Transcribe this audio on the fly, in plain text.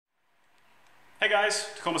Hey guys,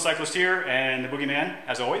 Tacoma Cyclist here and the Boogeyman,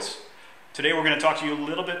 as always. Today we're going to talk to you a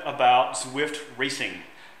little bit about Zwift racing.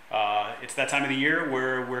 It's that time of the year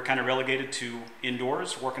where we're kind of relegated to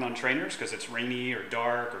indoors working on trainers because it's rainy or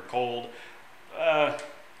dark or cold.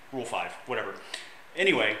 Rule 5, whatever.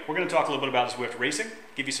 Anyway, we're going to talk a little bit about Zwift racing,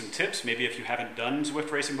 give you some tips. Maybe if you haven't done Zwift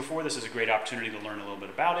racing before, this is a great opportunity to learn a little bit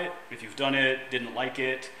about it. If you've done it, didn't like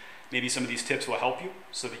it, maybe some of these tips will help you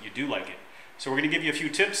so that you do like it. So we're going to give you a few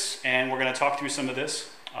tips and we're going to talk through some of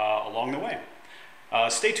this along the way.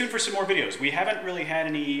 Stay tuned for some more videos. We haven't really had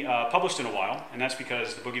any published in a while, and that's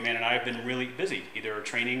because the Boogeyman and I have been really busy, either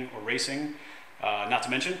training or racing. Not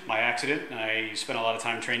to mention my accident. I spent a lot of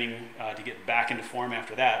time training to get back into form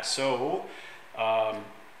after that. So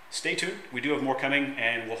stay tuned. We do have more coming,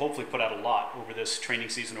 and we'll hopefully put out a lot over this training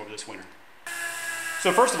season, over this winter.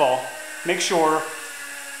 So first of all, make sure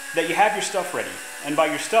that you have your stuff ready. And by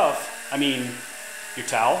your stuff, I mean your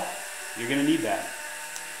towel. You're going to need that.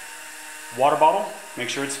 Water bottle, make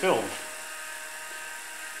sure it's filled.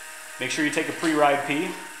 Make sure you take a pre-ride pee.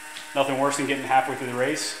 Nothing worse than getting halfway through the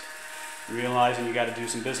race and realizing you got to do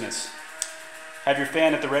some business. Have your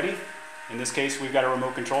fan at the ready. In this case, we've got a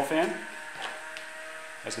remote control fan,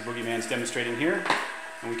 as the Boogeyman's demonstrating here.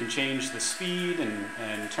 And we can change the speed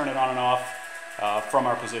and turn it on and off from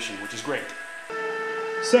our position, which is great.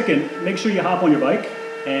 Second, make sure you hop on your bike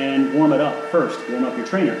and warm it up first. Warm up your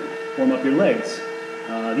trainer, warm up your legs.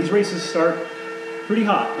 These races start pretty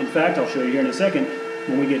hot. In fact, I'll show you here in a second.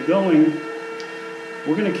 When we get going,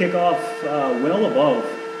 we're going to kick off well above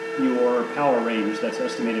your power range that's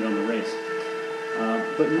estimated on the race.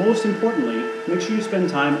 But most importantly, make sure you spend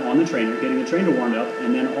time on the trainer, getting the trainer warmed up,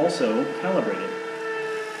 and then also calibrated.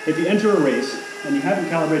 If you enter a race and you haven't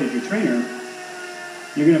calibrated your trainer,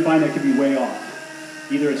 you're going to find that could be way off.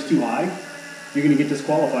 Either it's too high, you're going to get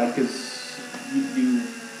disqualified because you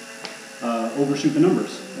overshoot the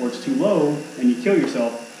numbers, or it's too low and you kill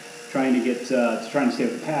yourself trying to stay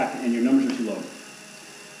with the pack and your numbers are too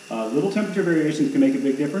low. Little temperature variations can make a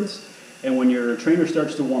big difference, and when your trainer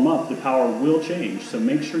starts to warm up, the power will change. So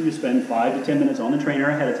make sure you spend 5 to 10 minutes on the trainer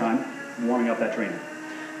ahead of time warming up that trainer.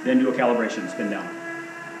 Then do a calibration, spin down.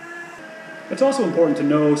 It's also important to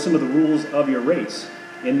know some of the rules of your race.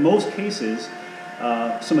 In most cases,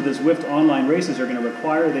 some of the Zwift online races are going to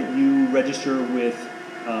require that you register with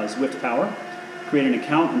Zwift Power, create an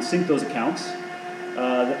account and sync those accounts.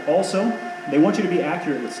 Also, they want you to be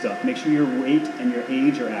accurate with stuff. Make sure your weight and your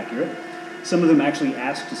age are accurate. Some of them actually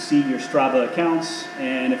ask to see your Strava accounts,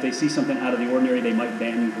 and if they see something out of the ordinary, they might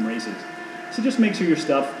ban you from races. So just make sure your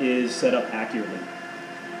stuff is set up accurately.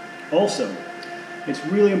 Also, it's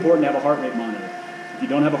really important to have a heart rate monitor. If you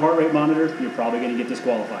don't have a heart rate monitor, you're probably going to get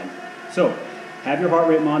disqualified. So, have your heart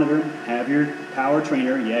rate monitor, have your power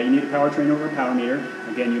trainer. Yeah, you need a power trainer or a power meter.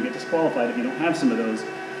 Again, you'll get disqualified if you don't have some of those.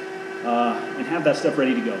 And have that stuff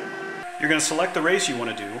ready to go. You're going to select the race you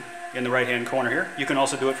want to do in the right-hand corner here. You can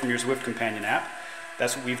also do it from your Zwift companion app.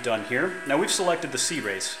 That's what we've done here. Now we've selected the C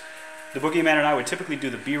race. The Boogeyman and I would typically do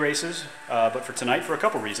the B races, but for tonight, for a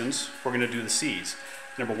couple reasons, we're going to do the C's.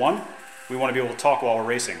 Number one, we want to be able to talk while we're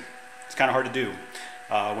racing. It's kind of hard to do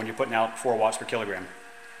when you're putting out 4 watts per kilogram.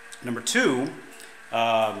 Number two,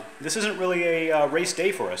 this isn't really a race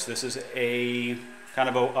day for us. This is a kind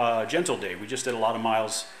of a gentle day. We just did a lot of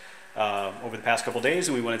miles over the past couple days,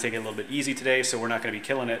 and we want to take it a little bit easy today, so we're not going to be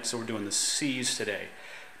killing it, so we're doing the C's today.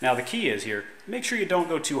 Now the key is here, make sure you don't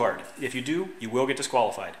go too hard. If you do, you will get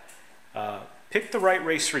disqualified. Pick the right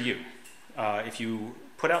race for you. If you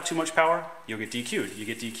put out too much power, you'll get DQ'd. You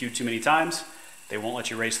get DQ'd too many times, they won't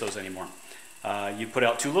let you race those anymore. You put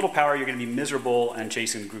out too little power, you're going to be miserable and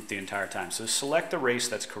chasing the group the entire time. So select the race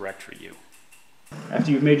that's correct for you.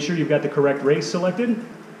 After you've made sure you've got the correct race selected,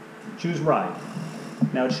 choose ride.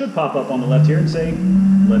 Now it should pop up on the left here and say,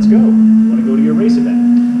 let's go. You want to go to your race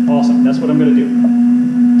event. Awesome, that's what I'm going to do.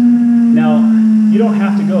 Now, you don't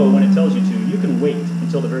have to go when it tells you to. You can wait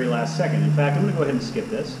until the very last second. In fact, I'm going to go ahead and skip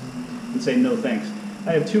this and say no thanks.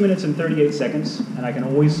 I have 2 minutes and 38 seconds, and I can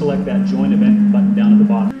always select that join event button down at the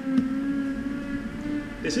bottom.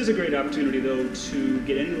 This is a great opportunity, though, to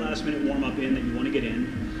get any last-minute warm-up in that you want to get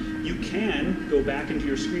in. You can go back into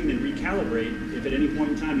your screen and recalibrate if at any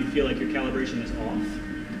point in time you feel like your calibration is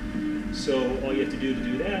off. So all you have to do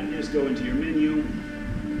that is go into your menu,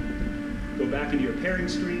 go back into your pairing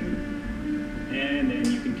screen, and then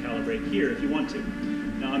you can calibrate here if you want to.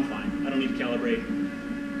 Now I'm fine. I don't need to calibrate.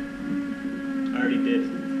 I already did.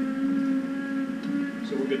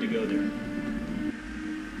 So we're good to go there.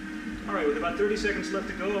 All right, with about 30 seconds left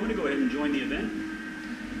to go, I'm going to go ahead and join the event.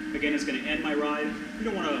 Again, it's going to end my ride. You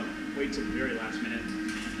don't want to wait till the very last minute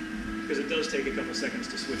because it does take a couple seconds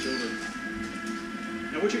to switch over.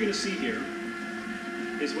 Now what you're going to see here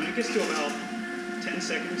is when it gets to about 10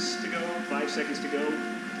 seconds to go, 5 seconds to go,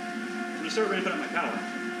 I'm going to start ramping up my power.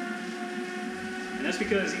 And that's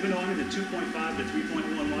because even though I'm in the 2.5 to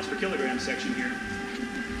 3.1 watts per kilogram section here,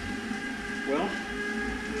 well,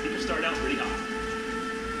 people start out pretty hot.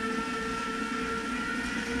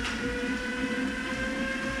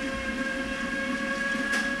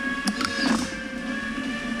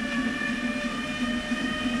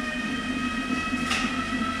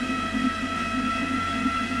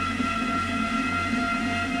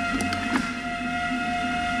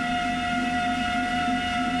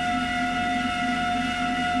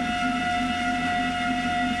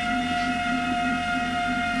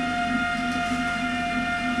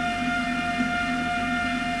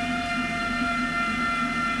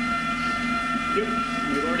 Yep,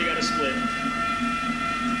 we've already got a split.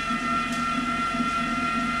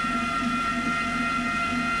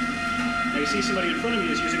 Now you see somebody in front of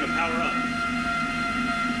me is using a power up.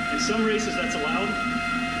 In some races that's allowed,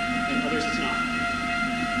 in others it's not.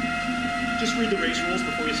 Just read the race rules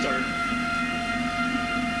before you start.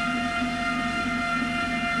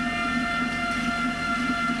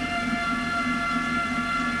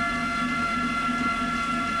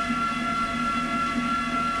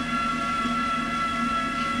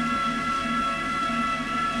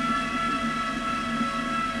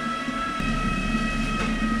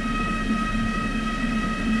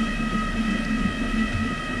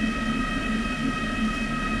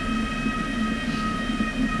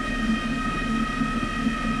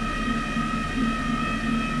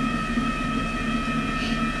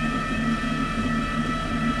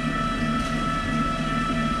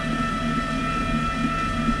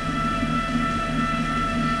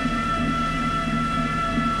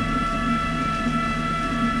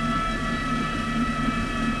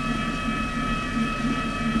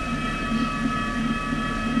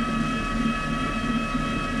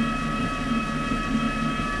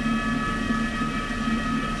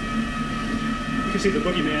 You can see the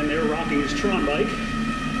Boogeyman there rocking his Tron bike.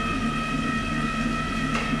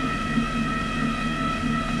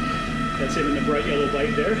 That's him in the bright yellow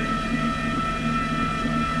bike there.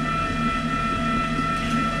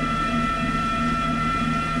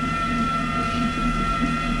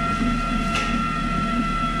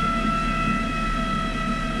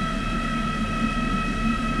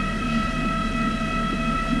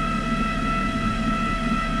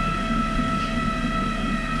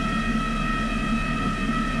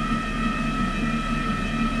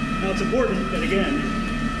 Now it's important that, again,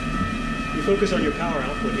 you focus on your power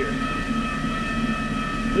output here.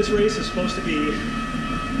 This race is supposed to be,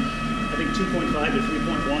 I think, 2.5 to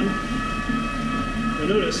 3.1. You'll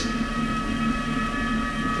notice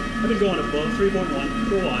I've been going above 3.1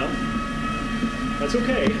 for a while. That's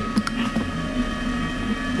okay.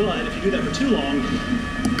 But if you do that for too long,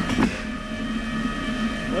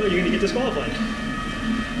 well, you're going to get disqualified.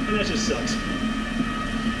 And that just sucks.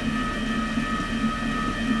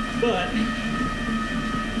 But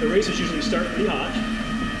the races usually start pretty hot,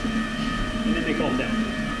 and then they calm down.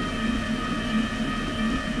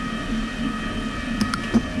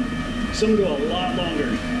 Some go a lot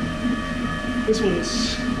longer. This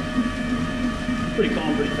one's pretty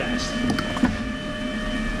calm pretty fast.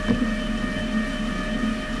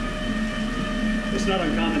 It's not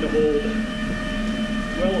uncommon to hold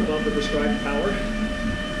well above the prescribed power,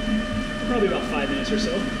 probably about 5 minutes or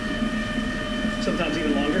so. Sometimes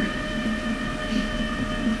even longer.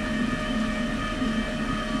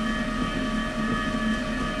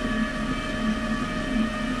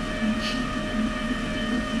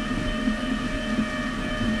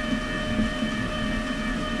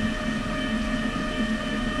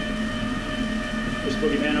 There's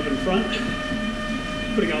Boogeyman up in front,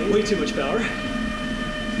 putting out way too much power.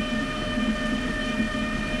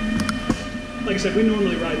 Like I said, we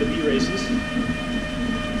normally ride the B races,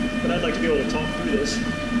 but I'd like to be able to talk through this.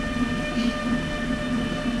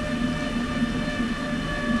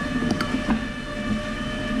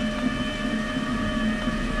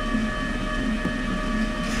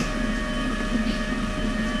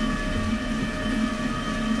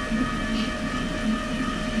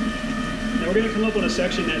 Now we're going to come up on a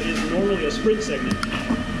section that is normally a sprint segment.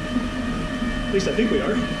 At least I think we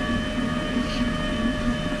are.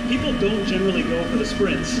 People don't generally go for the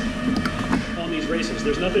sprints on these races.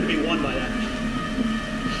 There's nothing to be won by that.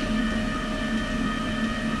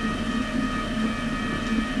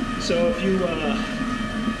 So if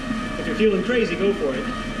you're feeling crazy, go for it.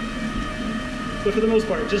 But for the most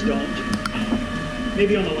part, just don't.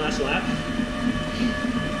 Maybe on the last lap.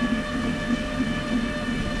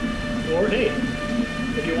 Or hey,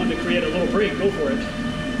 If you want to create a little break, go for it.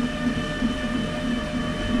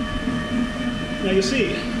 Now you'll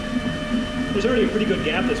see, there's already a pretty good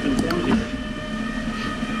gap that's been formed here.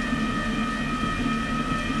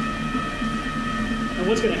 And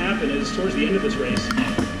what's going to happen is, towards the end of this race,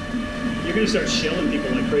 you're going to start shelling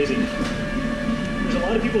people like crazy. There's a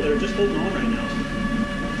lot of people that are just holding on right now.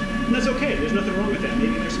 And that's okay, there's nothing wrong with that.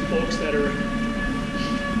 Maybe there's some folks that are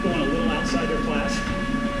going a little outside their class.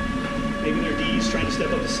 Maybe they're D's trying to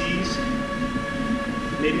step up to C's.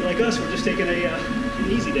 Maybe like us, we're just taking an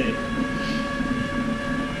easy day.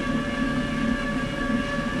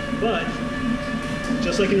 But,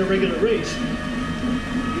 just like in a regular race,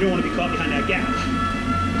 you don't want to be caught behind that gap.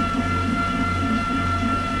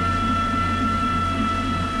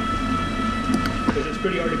 Because it's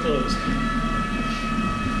pretty hard to close.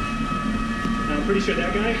 Now I'm pretty sure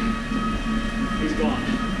that guy, he's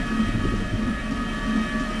gone.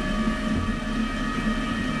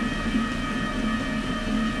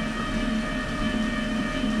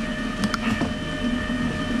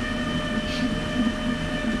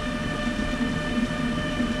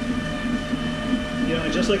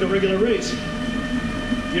 Just like a regular race,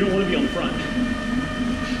 you don't want to be on the front.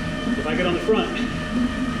 If I get on the front,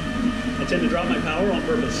 I tend to drop my power on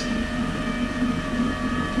purpose.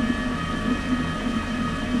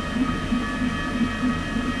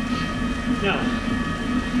 Now,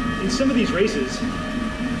 in some of these races,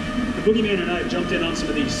 the Boogeyman and I have jumped in on some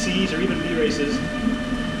of these C's or even B races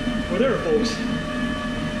where there are folks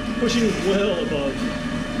pushing well above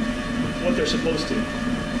what they're supposed to.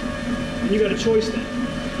 And you got a choice then.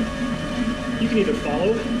 You can either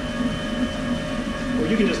follow, or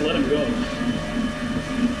you can just let them go.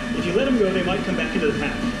 If you let them go, they might come back into the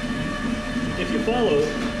pack. If you follow,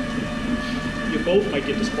 you both might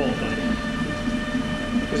get disqualified.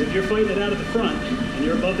 Because if you're fighting it out at the front, and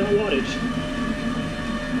you're above that wattage,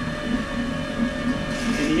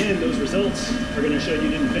 in the end, those results are going to show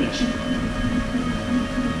you didn't finish.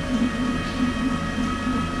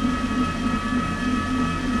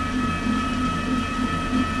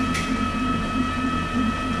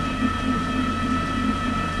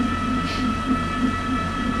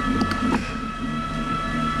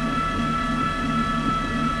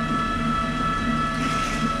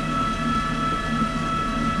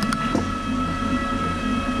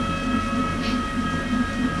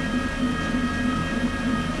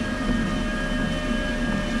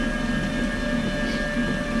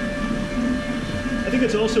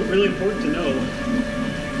 It's also really important to know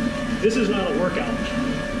this is not a workout.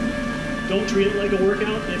 Don't treat it like a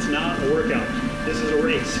workout. It's not a workout. This is a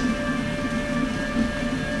race.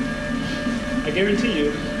 I guarantee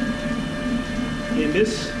you, in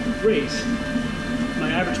this race,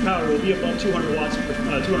 my average power will be above 200 watts for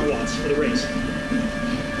the race.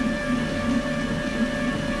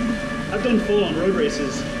 I've done full-on road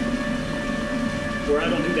races where I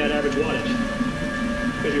don't do that average wattage.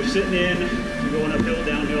 Because you're sitting in, you're going uphill,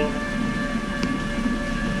 downhill.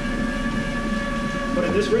 But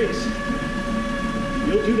in this race,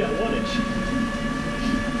 you'll do that wattage.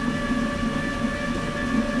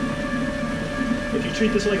 If you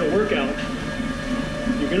treat this like a workout,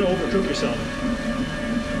 you're going to overcook yourself.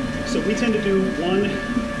 So we tend to do one,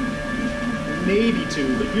 maybe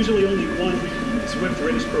two, but usually only one Zwift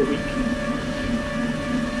race per week.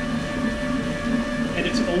 And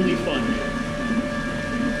it's only fun.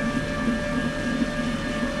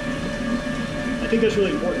 I think that's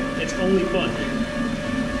really important. It's only fun.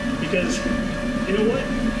 Because, you know what?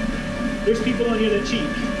 There's people on here that cheat.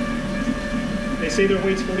 They say their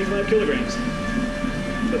weight's 45 kilograms,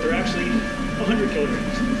 but they're actually 100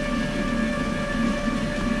 kilograms.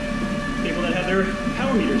 People that have their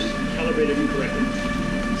power meters calibrated incorrectly.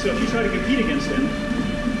 So if you try to compete against them,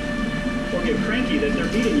 or get cranky that they're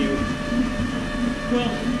beating you,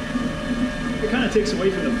 well, it kind of takes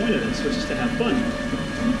away from the point of this, which is to have fun.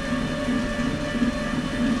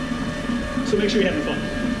 So make sure you're having fun.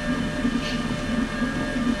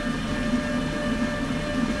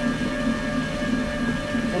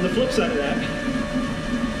 On the flip side of that,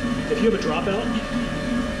 if you have a dropout,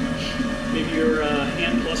 maybe your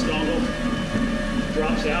hand plus dongle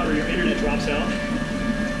drops out or your internet drops out,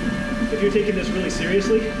 if you're taking this really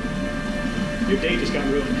seriously, your day just got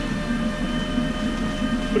ruined.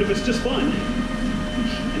 But if it's just fun,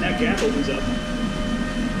 and that gap opens up,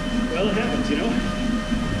 well, it happens, you know?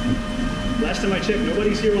 Last time I checked,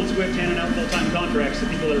 nobody's here on Zwift handing out full-time contracts to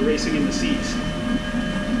people that are racing in the seas.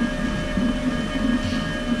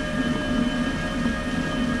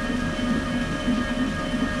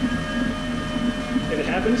 If it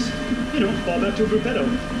happens, you know, fall back to a gruppetto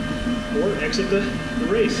or exit the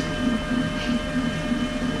race.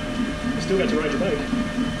 still got to ride your bike.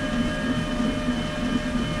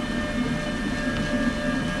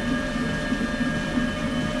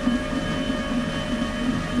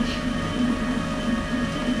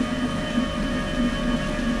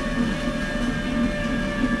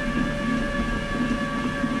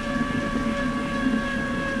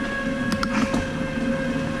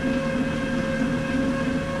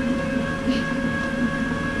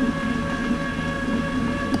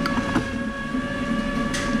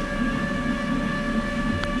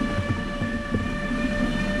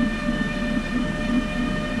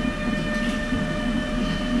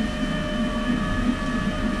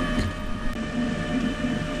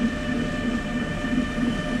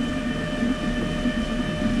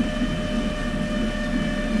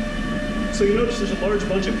 So you notice there's a large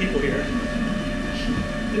bunch of people here,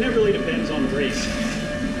 and that really depends on the race.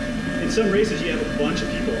 In some races you have a bunch of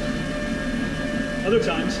people. Other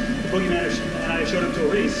times, the Boogeyman and I showed up to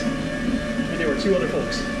a race, and there were 2 other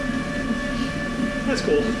folks. That's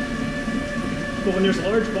cool. But when there's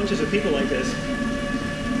large bunches of people like this,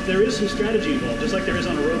 there is some strategy involved, just like there is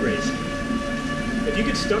on a road race. If you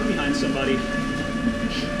get stuck behind somebody,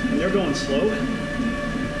 and they're going slow,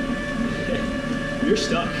 you're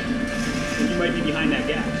stuck. And you might be behind that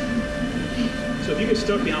gap. So if you get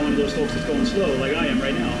stuck behind one of those folks that's going slow, like I am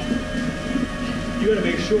right now, you got to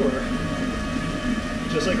make sure,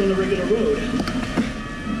 just like on the regular road,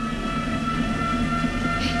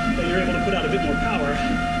 that you're able to put out a bit more power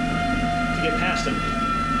to get past them.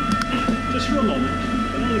 Just for a moment.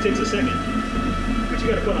 It only takes a second, but you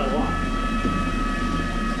got to put out a lot.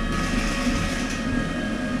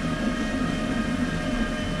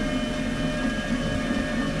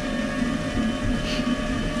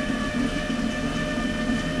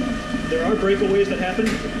 There are breakaways that happen,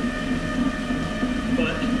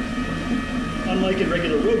 but unlike in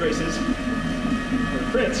regular road races or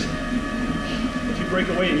crits, if you break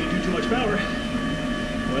away and you do too much power,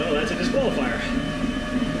 well, that's a disqualifier.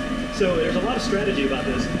 So there's a lot of strategy about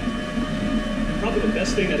this. And probably the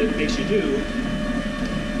best thing that it makes you do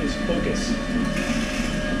is focus.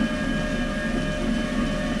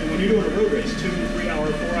 And when you're doing a road race, 2, 3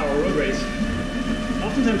 hour, 4 hour road race,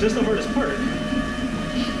 oftentimes that's the hardest part.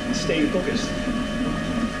 Staying focused.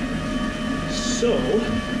 So,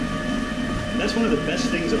 that's one of the best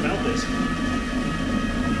things about this,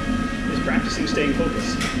 is practicing staying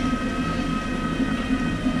focused.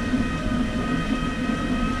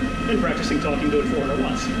 And practicing talking to it 400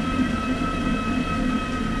 watts.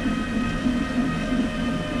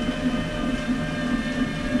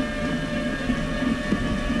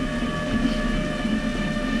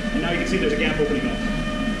 And now you can see there's a gap opening up.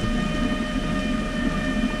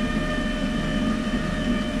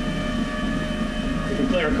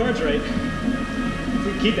 Play our cards right, we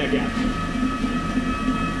can keep that gap.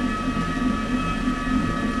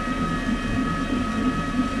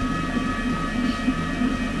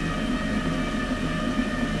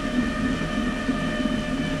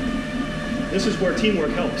 This is where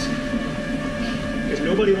teamwork helps, because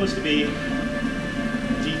nobody wants to be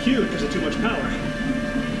DQ'd because of too much power.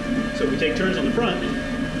 So if we take turns on the front, we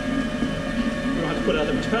don't have to put out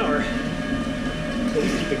that much power, but we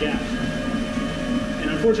can keep the gap.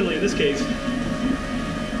 Unfortunately, in this case,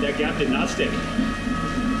 that gap did not stick.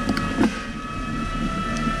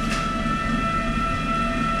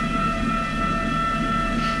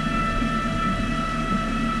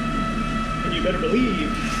 And you better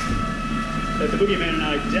believe that the Boogeyman and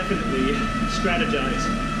I definitely strategize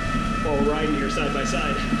while we're riding here side by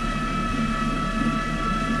side.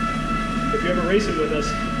 If you're ever racing with us,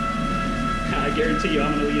 I guarantee you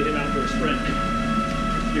I'm going to lead him out for a sprint.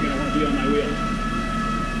 You're going to want to be on my wheel.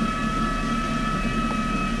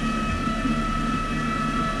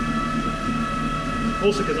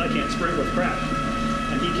 Also because I can't sprint with crap,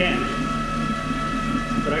 and he can.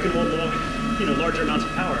 But I can hold larger amounts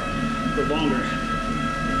of power for longer.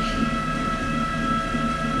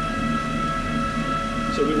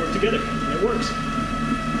 So we work together, and it works.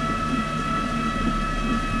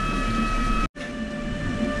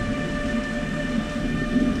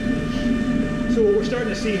 So what we're starting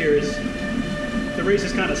to see here is the race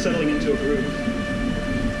is kind of settling into a groove.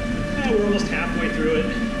 We're almost halfway through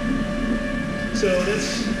it. So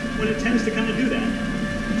that's when it tends to kind of do that.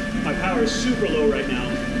 My power is super low right now.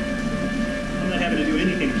 I'm not having to do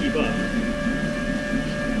anything to keep up.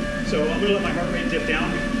 So I'm going to let my heart rate dip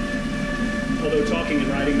down. Although talking and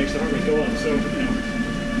riding makes the heart rate go up, so,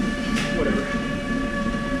 whatever.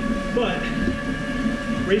 But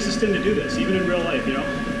races tend to do this, even in real life,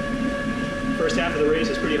 First half of the race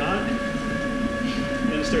is pretty hot.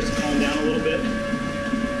 Then it starts to calm down a little bit.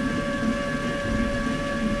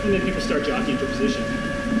 and then people start jockeying for position.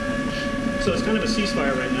 So it's kind of a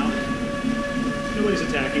ceasefire right now. Nobody's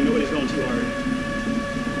attacking, nobody's going too hard.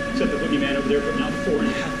 Except the Boogeyman over there putting out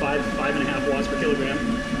 5.5 watts per kilogram.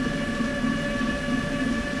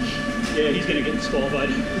 Yeah, he's gonna get disqualified.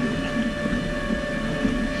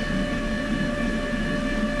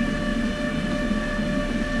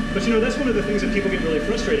 But you know, that's one of the things that people get really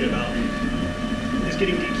frustrated about, is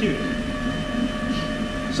getting DQ'd.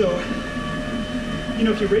 So, you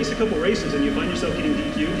know, if you race a couple races and you find yourself getting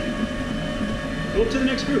DQ'd, go up to the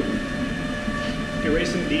next group. If you're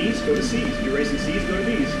racing D's, go to C's. If you're racing C's, go to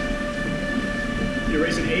B's. If you're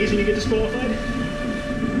racing A's and you get disqualified,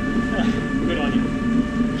 good on you.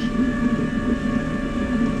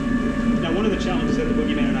 Now, one of the challenges that the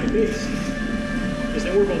Boogeyman and I face is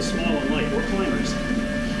that we're both small and light. We're climbers.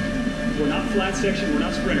 We're not flat section, we're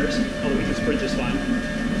not sprinters, although we can sprint just fine.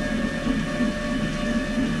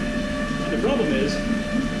 And the problem is,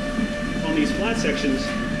 on these flat sections,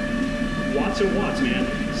 watts are watts, man.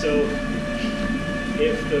 So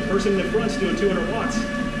if the person in the front's doing 200 watts,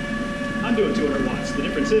 I'm doing 200 watts. The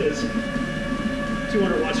difference is,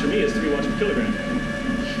 200 watts for me is 3 watts per kilogram.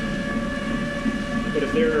 But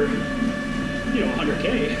if they're, you know,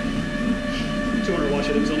 100K, 200 watts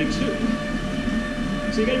for them is only 2.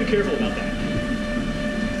 So you got to be careful about that.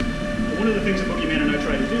 But one of the things that Boogeyman and I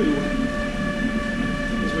try to do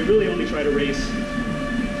is we really only try to race,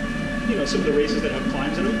 you know, some of the races that have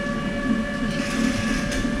climbs in them.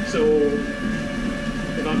 So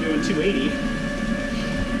if I'm doing 280,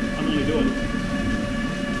 I'm only doing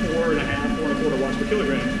 4.25 watts per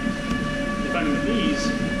kilogram. If I'm in the B's,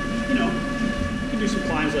 you know, you can do some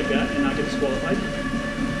climbs like that and not get disqualified.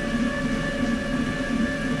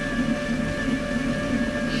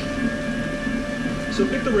 So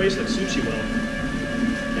pick the race that suits you well.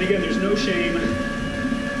 And again, there's no shame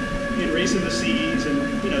in racing the C's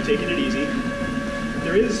and, you know, taking it easy.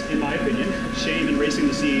 There is, in my opinion, shame in racing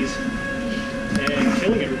the C's and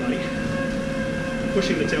killing everybody.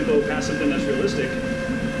 Pushing the tempo past something that's realistic.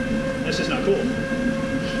 That's just not cool.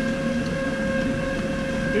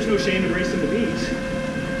 There's no shame in racing the B's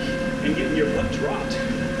and getting your butt dropped.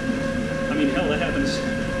 I mean, hell, that happens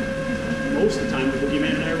most of the time with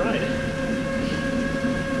Boogeyman and I ride.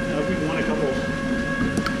 We've won a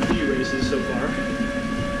few races so far,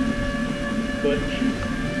 but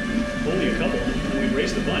only a couple, and we've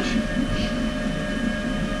raced a bunch.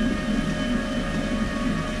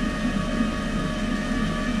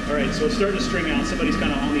 All right, so it's starting to string out. Somebody's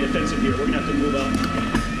kind of on the offensive here. We're gonna have to move up.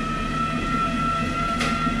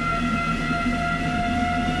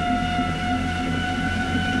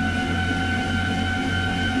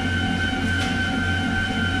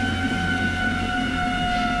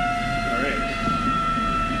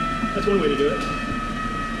 That's one way to do it.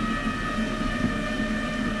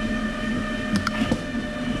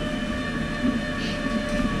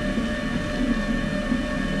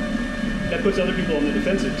 That puts other people on the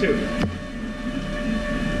defensive too.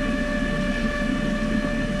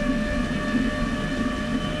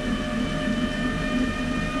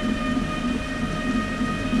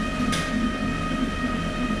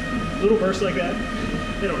 Little bursts like that,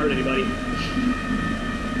 they don't hurt anybody.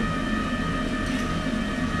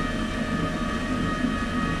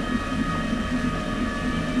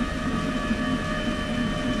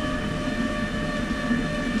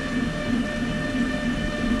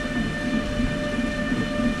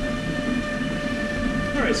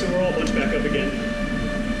 So we're all bunched back up again.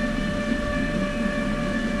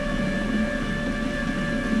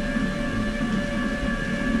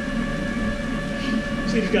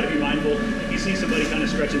 So you just got to be mindful. If you see somebody kind of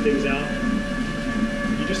stretching things out,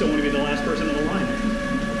 you just don't want to be the last person on the line.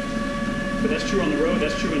 But that's true on the road,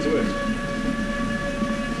 that's true in Zwift.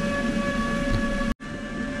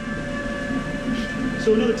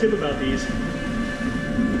 So another tip about these,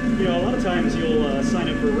 you know, a lot of times you'll sign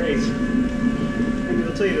up for a race, and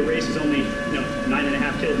they'll tell you the race is only, you know,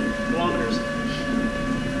 9.5 kilometers.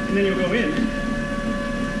 And then you'll go in,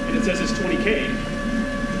 and it says it's 20K.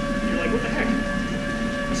 You're like, what the heck?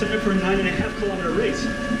 I signed up for a 9.5 kilometer race.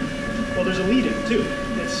 Well, there's a lead-in, too.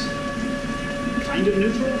 It's kind of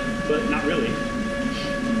neutral, but not really.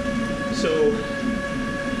 So,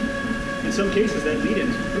 in some cases, that lead-in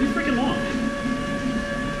is pretty freaking long.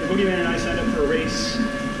 The Boogeyman and I signed up for a race,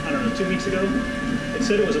 I don't know, 2 weeks ago. It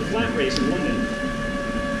said it was a flat race in London.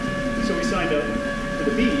 So we signed up for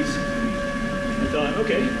the B's and thought,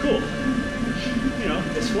 okay, cool. You know,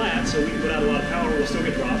 it's flat, so we can put out a lot of power, we'll still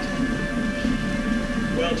get dropped.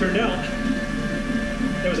 Well, it turned out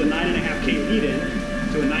there was a 9.5K lead-in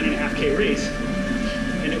to a 9.5K race,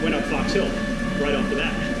 and it went up Fox Hill right off the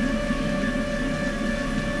bat.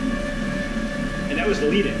 that was the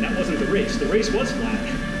lead-in. That wasn't the race. The race was flat.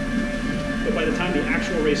 But by the time the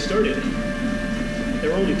actual race started,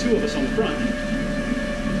 there were only 2 of us on the front.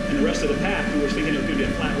 And the rest of the pack, who was thinking it was going to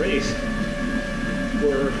be a flat race,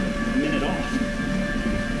 were a minute off.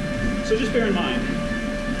 So just bear in mind,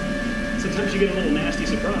 sometimes you get a little nasty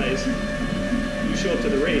surprise. You show up to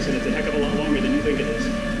the race and it's a heck of a lot longer than you think it is.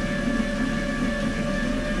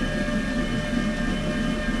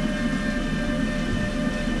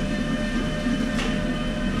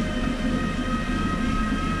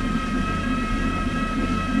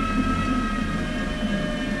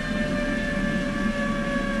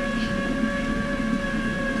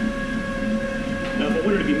 Now, if I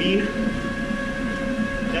wanted to be mean,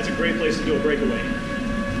 that's a great place to do a breakaway.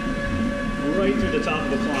 Right through the top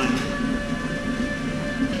of a climb.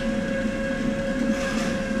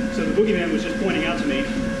 So the Boogeyman was just pointing out to me,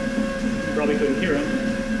 you probably couldn't hear him,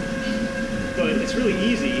 but it's really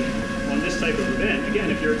easy on this type of event.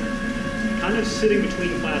 Again, if you're kind of sitting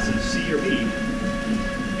between classes, C or B,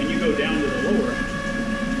 and you go down to the lower,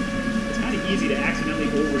 it's kind of easy to accidentally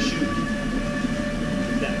overshoot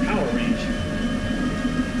that power range.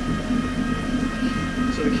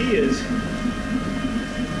 So the key is,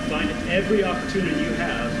 find every opportunity you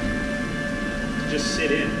have to just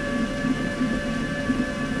sit in.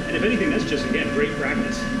 And if anything, that's just, again, great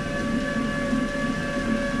practice.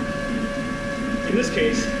 In this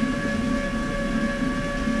case,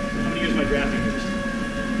 I'm going to use my drafting boost.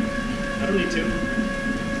 I don't need to,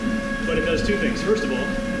 but it does 2 things. First of all,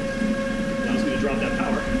 it allows me to drop that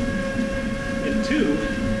power. And 2,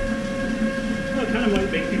 well, it kind of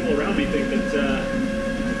might make people around me think that,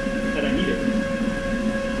 that I need it.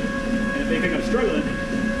 And if they think I'm struggling,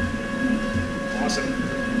 awesome.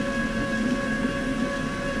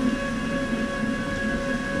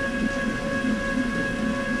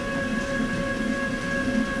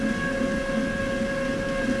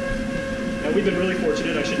 We've been really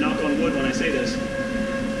fortunate. I should knock on wood when I say this.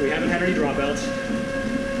 We haven't had any dropouts.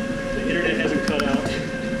 The internet hasn't cut out,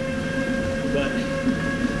 but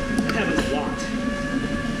it happens a lot.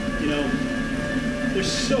 You know,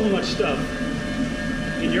 there's so much stuff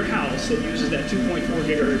in your house that uses that 2.4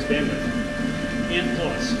 gigahertz bandwidth, and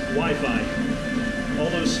plus Wi-Fi. All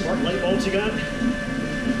those smart light bulbs you got,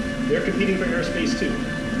 they're competing for airspace too.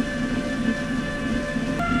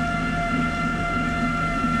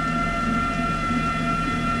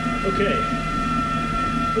 Okay,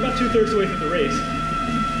 we're about 2/3 of the way through the race.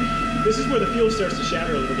 This is where the field starts to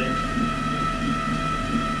shatter a little bit.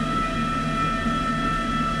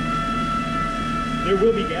 There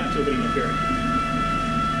will be gaps opening up here.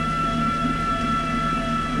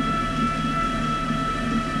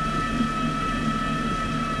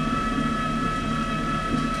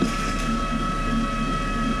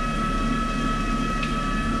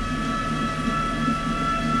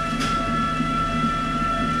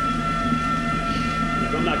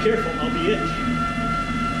 Careful, I'll be it.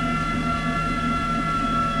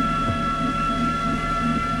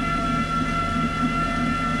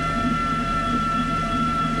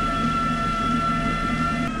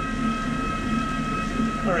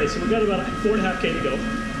 All right, so we've got about 4.5K to go.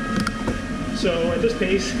 So at this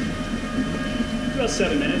pace, about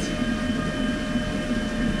 7 minutes.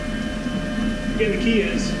 Again, the key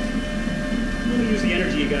is only use the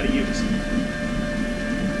energy you got to use.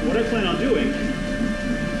 What I plan on doing,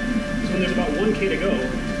 when there's about 1K to go,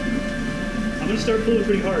 I'm going to start pulling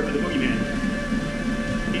pretty hard for the Boogeyman.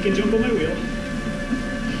 He can jump on my wheel,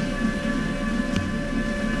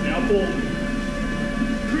 and I'll pull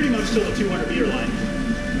pretty much till the 200 meter line.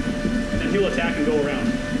 Then he'll attack and go around,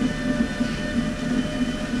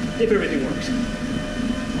 if everything works.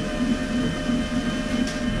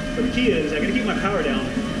 But the key is, I got to keep my power down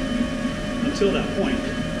until that point,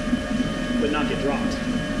 but not get dropped.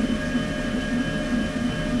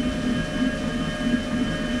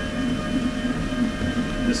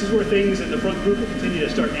 This is where things in the front group will continue to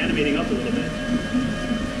start animating up a little bit.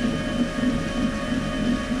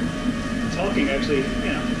 Talking actually,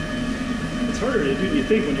 you know, it's harder to do than you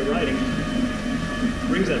think when you're riding.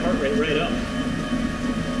 Brings that heart rate right up.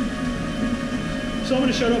 So I'm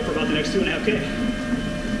going to shut up for about the next 2.5K.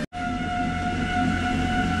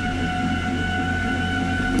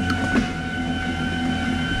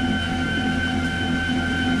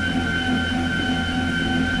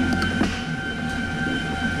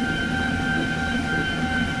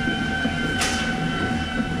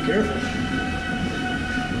 Careful.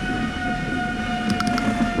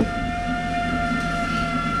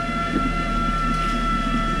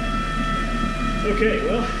 Okay,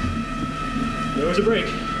 well, there was a break.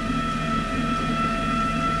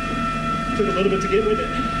 Took a little bit to get with it.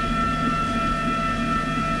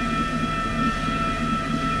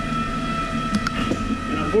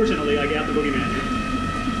 Unfortunately, I got the Boogeyman.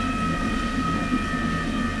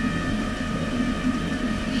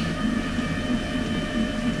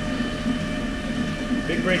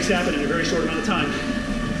 Big breaks happen in a very short amount of time.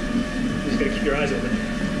 You just gotta keep your eyes open.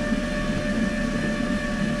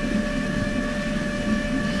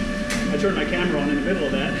 I turned my camera on in the middle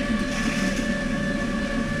of that.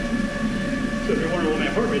 So if you're wondering why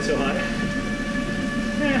my heart rate's so high,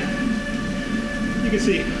 you can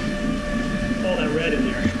see all that red in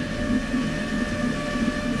there.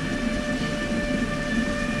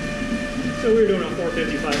 So we were doing a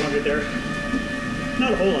 450, 500 there.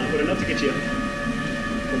 Not a whole lot, but enough to get you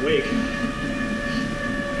awake.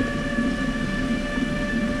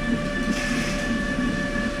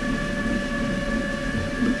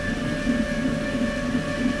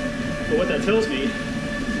 But what that tells me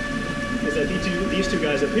is that these two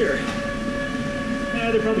guys up here,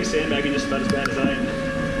 they're probably sandbagging just about as bad as I am.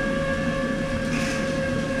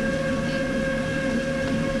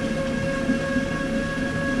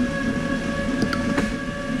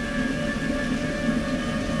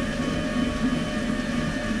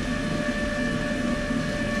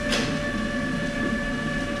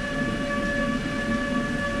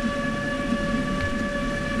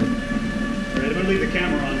 I'm going to leave the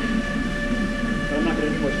camera on, but I'm not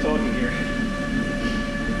going to do much talking here.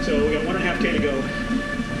 So we got 1.5K to go.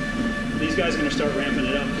 These guys are going to start ramping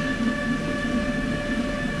it up.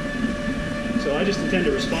 So I just intend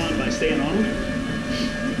to respond by staying on them,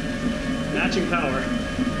 matching power,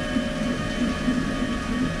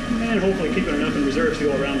 and hopefully keeping enough in reserves to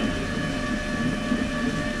go around them.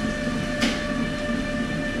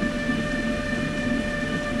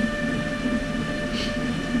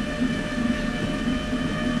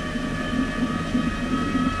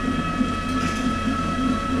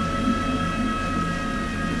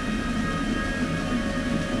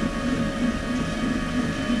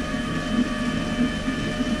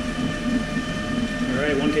 All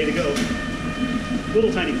right, 1K to go.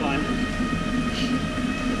 Little tiny climb.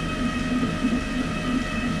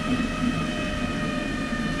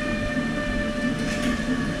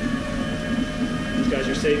 These guys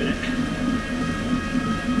are saving it.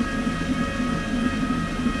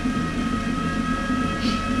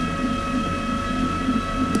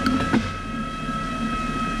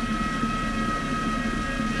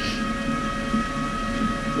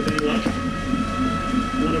 With any luck,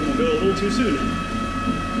 one of them will go a little too soon.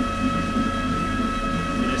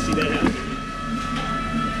 That happen.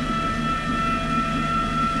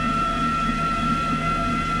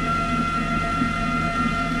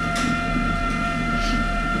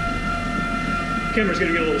 Camera's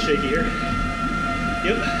gonna get a little shaky here.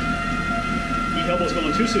 Yep. E-elbow's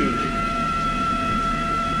going too soon.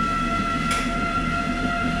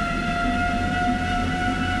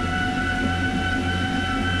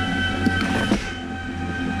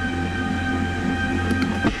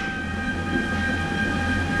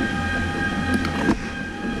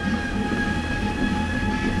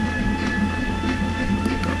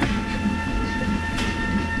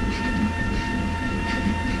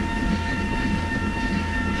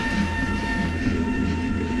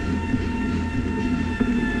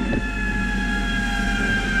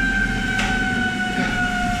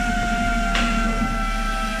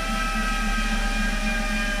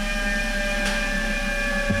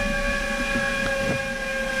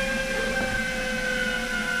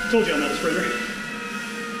 Told you I'm not a sprinter.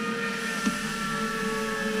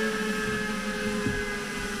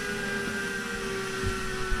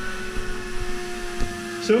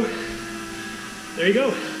 So, there you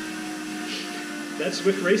go. That's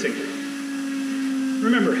Zwift racing.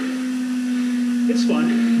 Remember, it's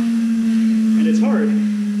fun, and it's hard,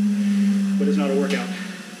 but it's not a workout.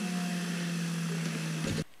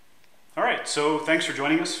 All right, so thanks for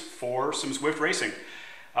joining us for some Zwift racing.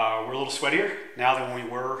 We're a little sweatier now than we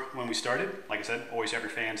were when we started. Like I said, always have your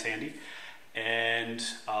fans handy. And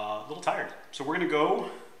a little tired. So we're gonna go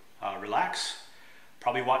relax,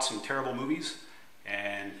 probably watch some terrible movies,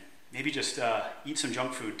 and maybe just eat some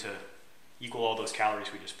junk food to equal all those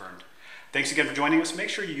calories we just burned. Thanks again for joining us. Make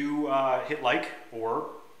sure you hit like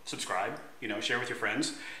or subscribe, share with your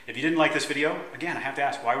friends. If you didn't like this video, again, I have to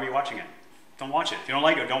ask, why were you watching it? Don't watch it. If you don't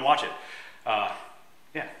like it, don't watch it.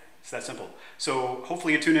 Yeah. It's that simple. So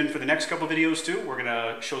hopefully you tune in for the next couple videos too. We're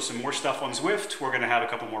gonna show some more stuff on Zwift. We're gonna have a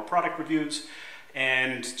couple more product reviews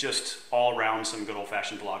and just all around some good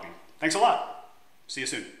old-fashioned vlogging. Thanks a lot. See you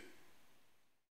soon.